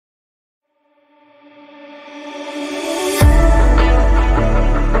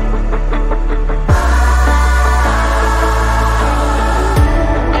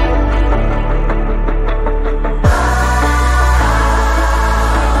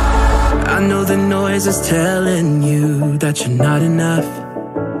know the noise is telling you that you're not enough,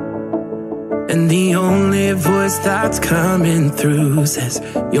 and the only voice that's coming through says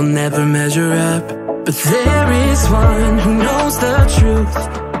you'll never measure up. But there is one who knows the truth.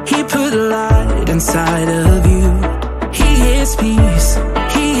 He put light inside of you. He is peace,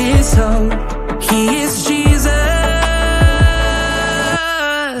 He is hope, He is Jesus.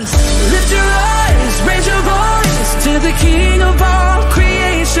 Lift your eyes, raise your voice to the King of all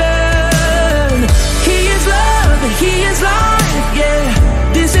creation. He is love, He is life,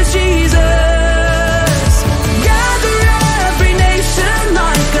 yeah, this is Jesus. Gather every nation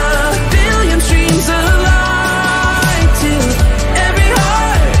like a billion streams of light, till every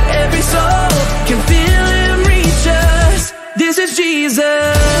heart, every soul can feel Him reach us. This is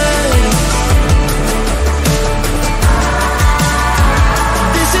Jesus.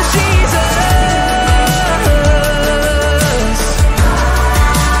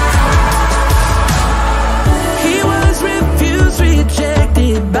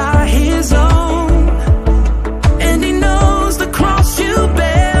 By His own, and He knows the cross you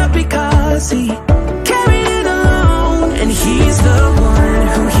bear, because He carried it alone. And He's the one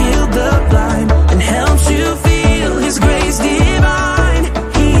who healed the blind and helps you feel His grace divine.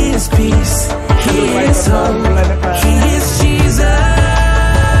 He is peace, He is hope, He is Jesus.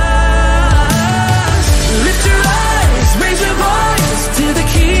 Lift your eyes, raise your voice to the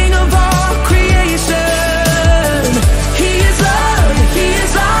King of all creation. He is love, He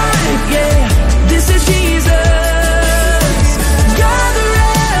is life, yeah, this is Jesus. Gather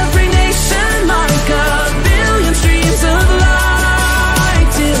every nation like a billion streams of light,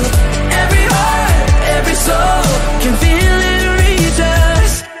 till every heart, every soul can feel it reach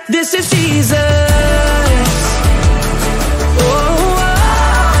us. This is Jesus. Oh,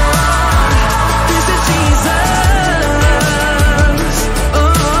 this is Jesus. Oh,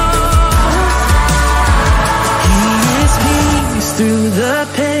 He is peace through the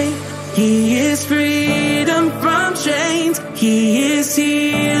pain. He is freedom from chains. He is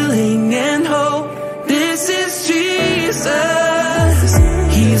healing and hope. This is Jesus.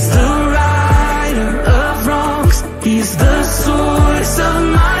 He's the righter of wrongs. He's the source of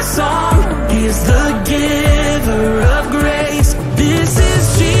my song. He's the giver